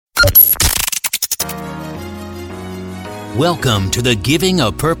Welcome to the Giving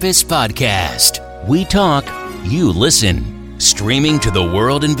a Purpose podcast. We talk, you listen. Streaming to the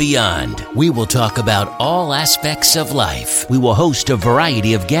world and beyond, we will talk about all aspects of life. We will host a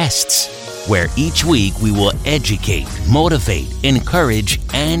variety of guests, where each week we will educate, motivate, encourage,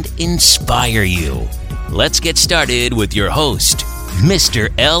 and inspire you. Let's get started with your host,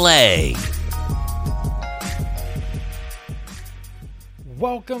 Mr. L.A.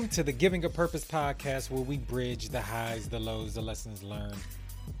 Welcome to the Giving a Purpose podcast, where we bridge the highs, the lows, the lessons learned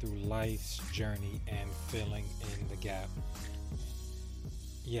through life's journey and filling in the gap.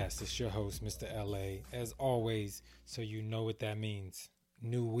 Yes, it's your host, Mr. L.A. As always, so you know what that means.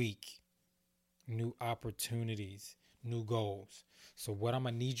 New week, new opportunities, new goals. So what I'm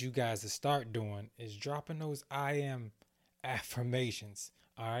going to need you guys to start doing is dropping those I am affirmations.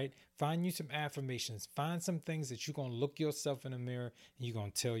 All right. Find you some affirmations. Find some things that you're going to look yourself in the mirror and you're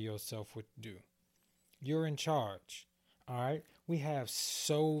going to tell yourself what to do. You're in charge. All right. We have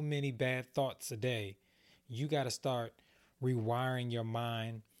so many bad thoughts a day. You got to start rewiring your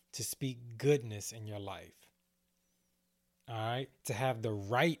mind to speak goodness in your life. All right. To have the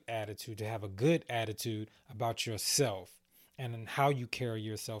right attitude, to have a good attitude about yourself and how you carry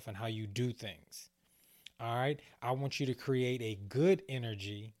yourself and how you do things. All right. I want you to create a good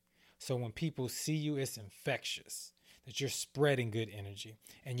energy. So when people see you, it's infectious, that you're spreading good energy,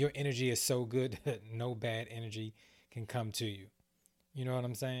 and your energy is so good that no bad energy can come to you. You know what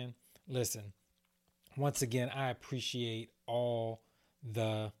I'm saying? Listen, once again, I appreciate all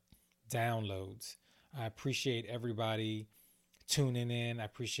the downloads. I appreciate everybody tuning in. I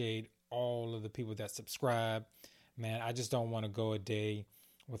appreciate all of the people that subscribe. Man, I just don't want to go a day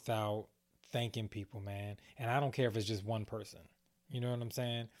without thanking people, man. And I don't care if it's just one person. You know what I'm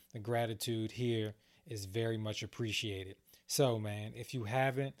saying? The gratitude here is very much appreciated. So, man, if you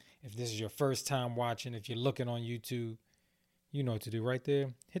haven't, if this is your first time watching, if you're looking on YouTube, you know what to do right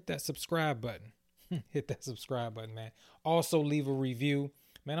there. Hit that subscribe button. Hit that subscribe button, man. Also, leave a review.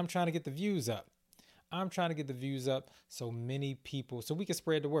 Man, I'm trying to get the views up. I'm trying to get the views up so many people, so we can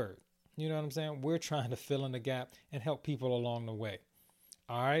spread the word. You know what I'm saying? We're trying to fill in the gap and help people along the way.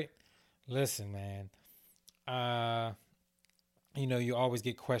 All right? Listen, man, you always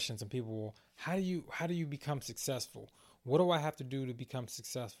get questions and people will, how do you become successful? What do I have to do to become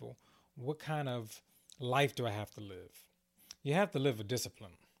successful? What kind of life do I have to live? You have to live a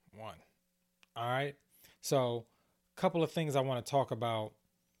discipline, one. All right. So a couple of things I want to talk about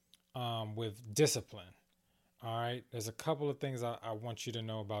with discipline. All right. There's a couple of things I want you to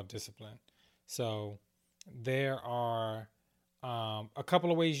know about discipline. So there are a couple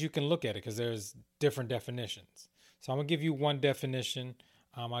of ways you can look at it, because there's different definitions. So I'm going to give you one definition.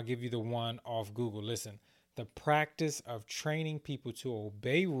 I'll give you the one off Google. Listen, the practice of training people to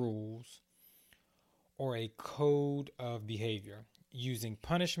obey rules or a code of behavior using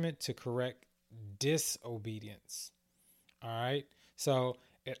punishment to correct disobedience. All right. So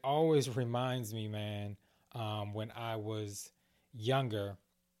it always reminds me, man, when I was younger,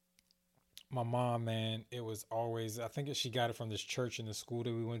 my mom, man, it was always, I think she got it from this church in the school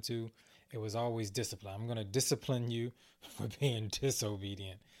that we went to. It was always discipline. I'm going to discipline you for being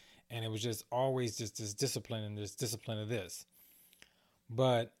disobedient. And it was just always just this discipline and this discipline of this.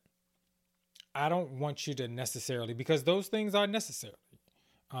 But I don't want you to necessarily, because those things are necessary.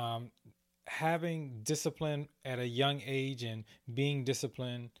 Having discipline at a young age and being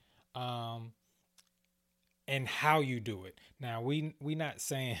disciplined, and how you do it. Now, we not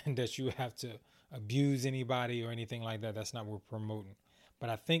saying that you have to abuse anybody or anything like that. That's not what we're promoting. But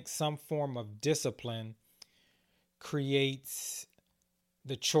I think some form of discipline creates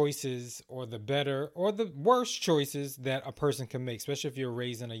the choices or the better or the worst choices that a person can make, especially if you're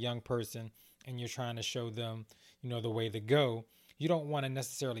raising a young person and you're trying to show them, the way to go. You don't want to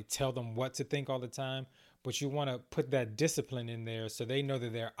necessarily tell them what to think all the time, but you want to put that discipline in there so they know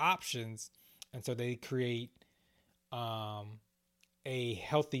that there are options. And so they create a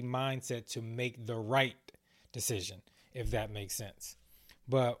healthy mindset to make the right decision, if that makes sense.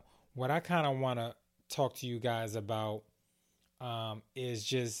 But what I kind of want to talk to you guys about is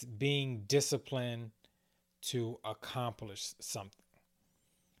just being disciplined to accomplish something.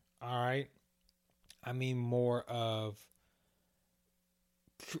 All right. I mean, more of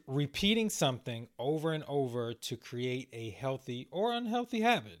repeating something over and over to create a healthy or unhealthy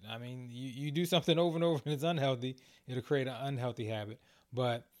habit. I mean, you do something over and over and it's unhealthy, it'll create an unhealthy habit.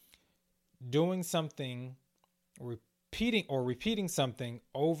 But doing something, repeating something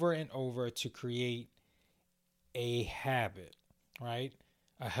over and over to create a habit, right?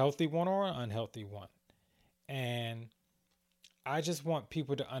 A healthy one or an unhealthy one. And I just want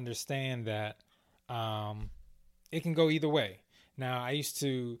people to understand that it can go either way. Now, I used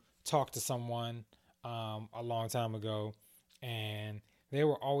to talk to someone a long time ago, and they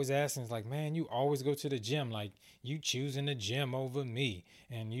were always asking, it's like, man, you always go to the gym. Like, you choosing the gym over me,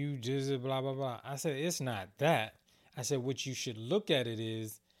 and you just blah, blah, blah. I said, it's not that. I said, what you should look at it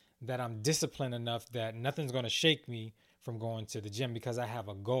is that I'm disciplined enough that nothing's going to shake me from going to the gym because I have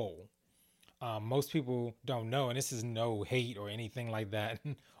a goal. Most people don't know, and this is no hate or anything like that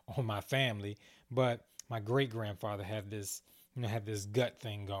on my family, but my great grandfather had this gut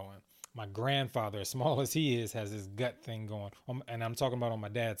thing going. My grandfather, as small as he is, has this gut thing going. And I'm talking about on my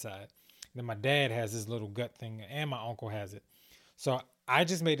dad's side. Then my dad has this little gut thing, and my uncle has it. So I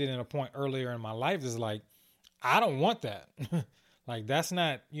just made it in a point earlier in my life is like, I don't want that. Like, that's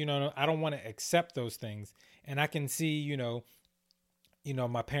not, I don't want to accept those things. And I can see,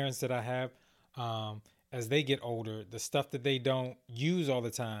 my parents that I have, as they get older, the stuff that they don't use all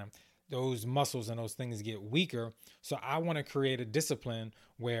the time, those muscles and those things get weaker. So I want to create a discipline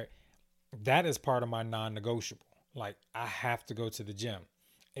where that is part of my non-negotiable. Like, I have to go to the gym.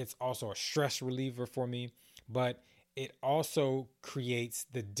 It's also a stress reliever for me, but it also creates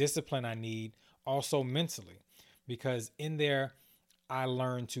the discipline I need also mentally, because in there, I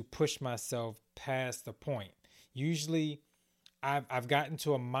learn to push myself past the point. Usually I've gotten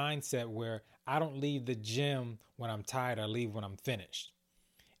to a mindset where I don't leave the gym when I'm tired. I leave when I'm finished.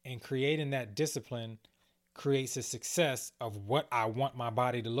 And creating that discipline creates a success of what I want my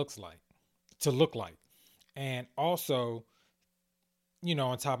body to look like. And also,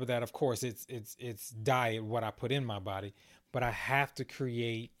 on top of that, of course, it's diet, what I put in my body, but I have to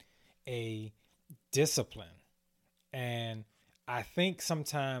create a discipline. And I think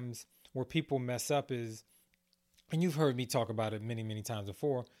sometimes where people mess up is, and you've heard me talk about it many, many times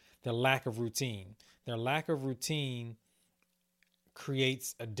before, the lack of routine. Their lack of routine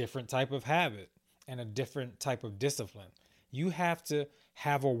creates a different type of habit and a different type of discipline. You have to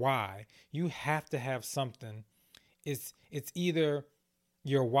have a why. You have to have something. It's either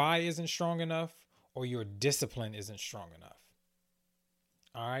your why isn't strong enough or your discipline isn't strong enough.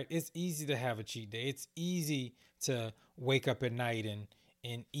 All right. It's easy to have a cheat day. It's easy to wake up at night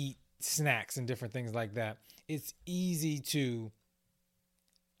and eat snacks and different things like that. It's easy to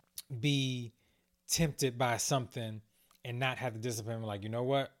be tempted by something and not have the discipline. Like, you know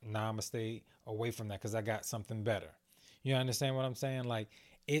what? Nah, I'm going to stay away from that because I got something better. You understand what I'm saying? Like,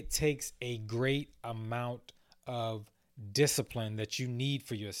 it takes a great amount of discipline that you need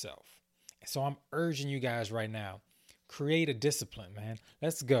for yourself. So I'm urging you guys right now, create a discipline, man.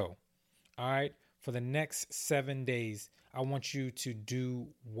 Let's go. All right. For the next 7 days, I want you to do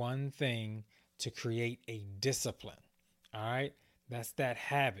one thing to create a discipline. All right. That's that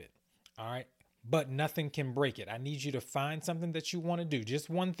habit. All right. But nothing can break it. I need you to find something that you want to do. Just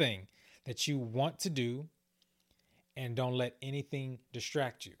one thing that you want to do, and don't let anything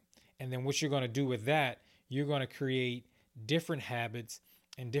distract you. And then what you're going to do with that, you're going to create different habits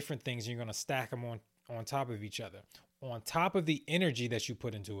and different things. And you're going to stack them on top of each other, on top of the energy that you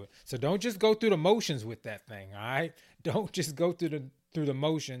put into it. So don't just go through the motions with that thing. All right. Don't just go through the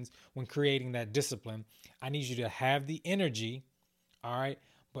motions when creating that discipline. I need you to have the energy. All right.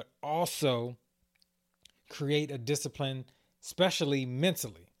 But also create a discipline, especially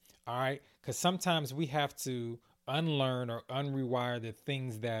mentally. All right. Because sometimes we have to unlearn or unrewire the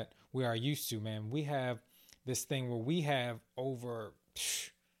things that we are used to, man. We have this thing where we have over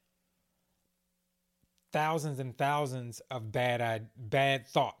thousands and thousands of bad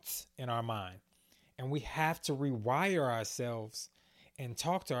thoughts in our mind. And we have to rewire ourselves and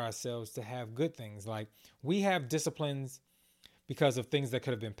talk to ourselves to have good things. Like, we have disciplines because of things that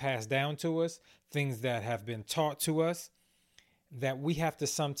could have been passed down to us, things that have been taught to us, that we have to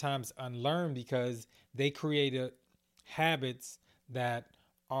sometimes unlearn because they created habits that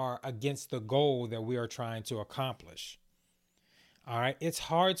are against the goal that we are trying to accomplish. All right. It's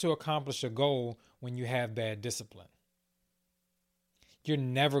hard to accomplish a goal when you have bad discipline. You're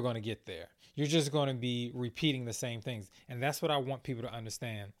never going to get there. You're just going to be repeating the same things. And that's what I want people to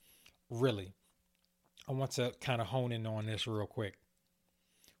understand. Really, I want to kind of hone in on this real quick.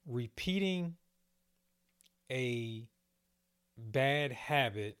 Repeating a bad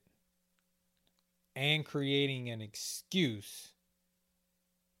habit and creating an excuse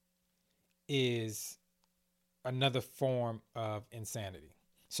is another form of insanity.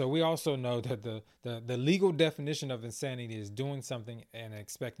 So we also know that the legal definition of insanity is doing something and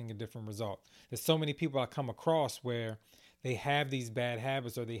expecting a different result. There's so many people I come across where they have these bad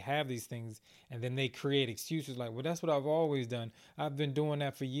habits or they have these things, and then they create excuses like, well, that's what I've always done. I've been doing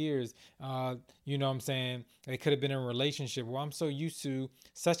that for years. You know what I'm saying? They could have been in a relationship. Well, I'm so used to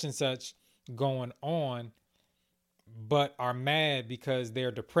such and such going on. but are mad because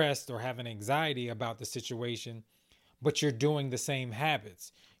they're depressed or having anxiety about the situation, but you're doing the same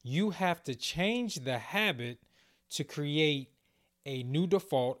habits. You have to change the habit to create a new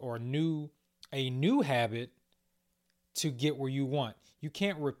default or a new habit to get where you want. You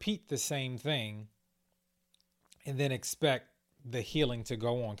can't repeat the same thing and then expect the healing to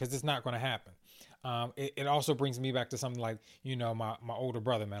go on, because it's not going to happen. It also brings me back to something like, my older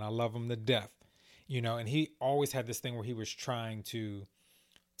brother, man, I love him to death, and he always had this thing where he was trying to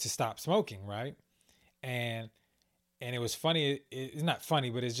stop smoking. Right. And it was funny. It's not funny,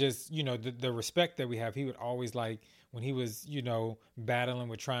 but it's just, the respect that we have. He would always, like, when he was, battling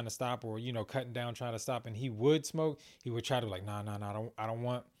with trying to stop, or, cutting down, trying to stop, and he would smoke, he would try to, like, nah, I don't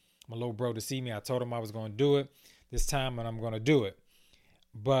want my little bro to see me. I told him I was going to do it this time, and I'm going to do it.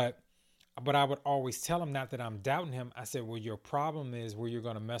 But I would always tell him, not that I'm doubting him. I said, well, your problem is, where you're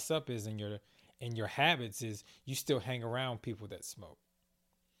going to mess up is in your habits, is you still hang around people that smoke.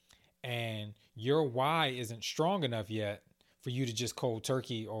 And your why isn't strong enough yet for you to just cold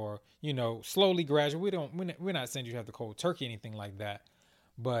turkey, or, slowly, gradually. We're not saying you have to cold turkey, anything like that,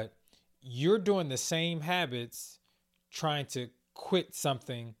 but you're doing the same habits, trying to quit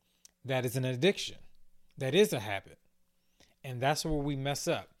something that is an addiction, that is a habit. And that's where we mess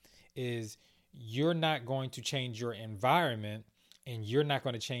up, is you're not going to change your environment, and you're not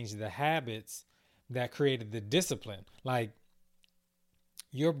going to change the habits that created the discipline. Like,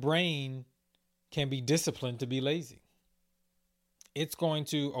 your brain can be disciplined to be lazy. It's going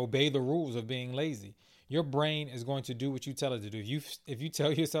to obey the rules of being lazy. Your brain is going to do what you tell it to do. If you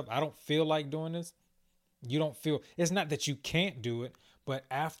tell yourself, I don't feel like doing this, you don't feel, it's not that you can't do it, but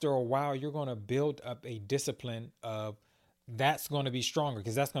after a while, you're going to build up a discipline of, that's going to be stronger,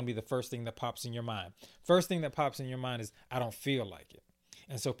 because that's going to be the first thing that pops in your mind. First thing that pops in your mind is, I don't feel like it.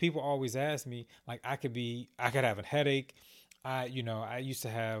 And so people always ask me, like, I could have a headache. I used to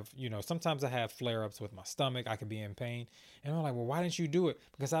have, sometimes I have flare-ups with my stomach. I could be in pain. And I'm like, well, why didn't you do it?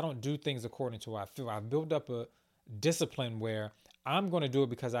 Because I don't do things according to what I feel. I've built up a discipline where I'm going to do it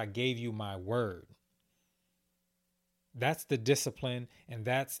because I gave you my word. That's the discipline, and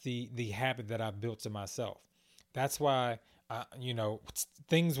that's the habit that I've built to myself. That's why,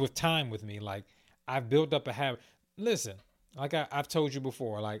 things with time with me, like, I've built up a habit. Listen, like I've told you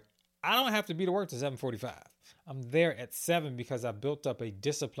before, like, I don't have to be to work till 7:45. I'm there at 7 because I built up a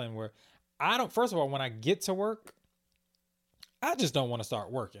discipline where first of all, when I get to work, I just don't want to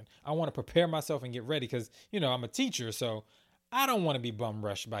start working. I want to prepare myself and get ready, because, I'm a teacher, so I don't want to be bum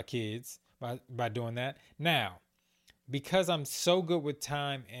rushed by kids by doing that. Now, because I'm so good with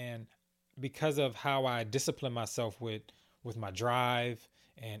time, and because of how I discipline myself with my drive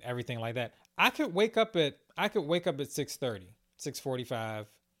and everything like that, I could wake up at 6:30, 6:45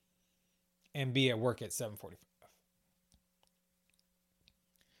 and be at work at 7:45.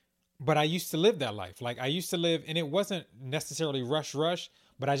 But I used to live that life. Like, I used to live, and it wasn't necessarily rush,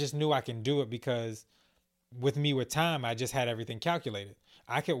 but I just knew I can do it, because with time, I just had everything calculated.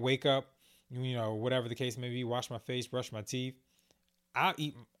 I could wake up, whatever the case may be, wash my face, brush my teeth. I'll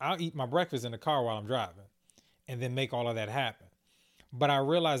eat my breakfast in the car while I'm driving, and then make all of that happen. But I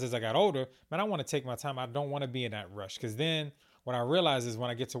realized as I got older, man, I want to take my time. I don't want to be in that rush, because then what I realize is,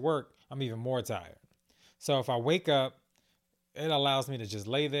 when I get to work, I'm even more tired. So if I wake up, it allows me to just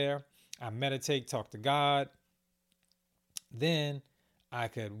lay there. I meditate, talk to God. Then I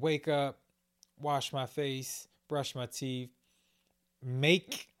could wake up, wash my face, brush my teeth,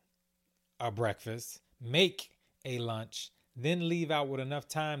 make a breakfast, make a lunch, then leave out with enough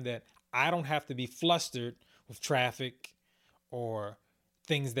time that I don't have to be flustered with traffic or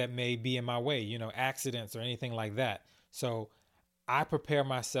things that may be in my way, accidents or anything like that. So I prepare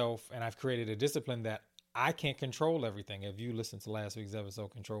myself, and I've created a discipline that I can't control everything. If you listen to last week's episode,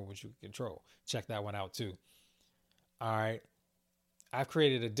 Control What You Can Control, check that one out too. All right. I've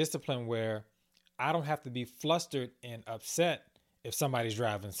created a discipline where I don't have to be flustered and upset if somebody's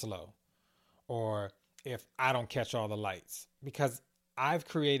driving slow, or if I don't catch all the lights, because I've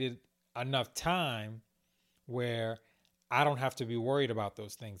created enough time where I don't have to be worried about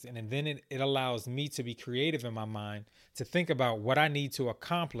those things. And then it allows me to be creative in my mind, to think about what I need to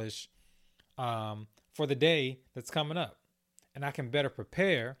accomplish for the day that's coming up. And I can better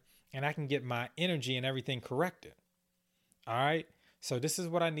prepare, and I can get my energy and everything corrected. All right. So this is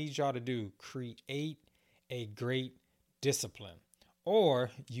what I need y'all to do. Create a great discipline,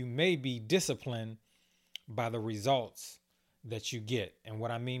 or you may be disciplined by the results that you get. And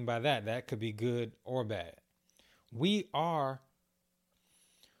what I mean by that could be good or bad. We are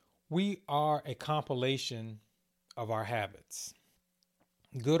a compilation of our habits,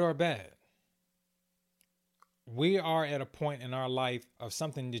 good or bad. we are at a point in our life of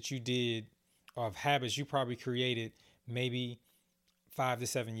something that you did, of habits you probably created maybe 5 to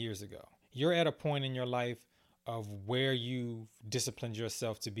 7 years ago. You're at a point in your life of where you've disciplined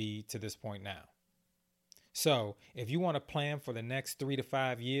yourself to be to this point now. So if you want to plan for the next 3 to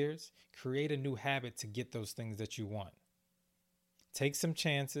 5 years, create a new habit to get those things that you want. Take some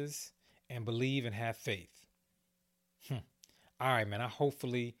chances and believe and have faith. All right, man.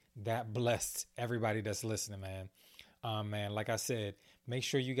 Hopefully that blessed everybody that's listening, man. Man, like I said, make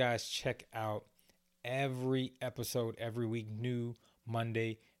sure you guys check out every episode every week, new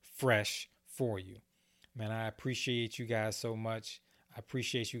Monday, fresh for you. Man, I appreciate you guys so much. I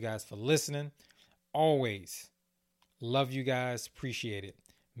appreciate you guys for listening. Always love you guys. Appreciate it.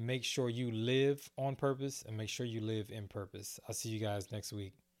 Make sure you live on purpose and make sure you live in purpose. I'll see you guys next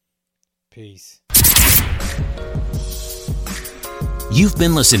week. Peace. You've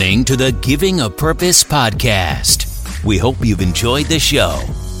been listening to the Giving a Purpose podcast. We hope you've enjoyed the show.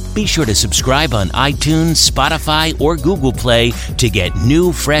 Be sure to subscribe on iTunes, Spotify, or Google Play to get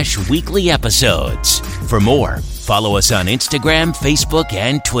new, fresh weekly episodes. For more, follow us on Instagram, Facebook,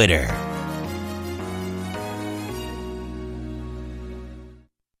 and Twitter.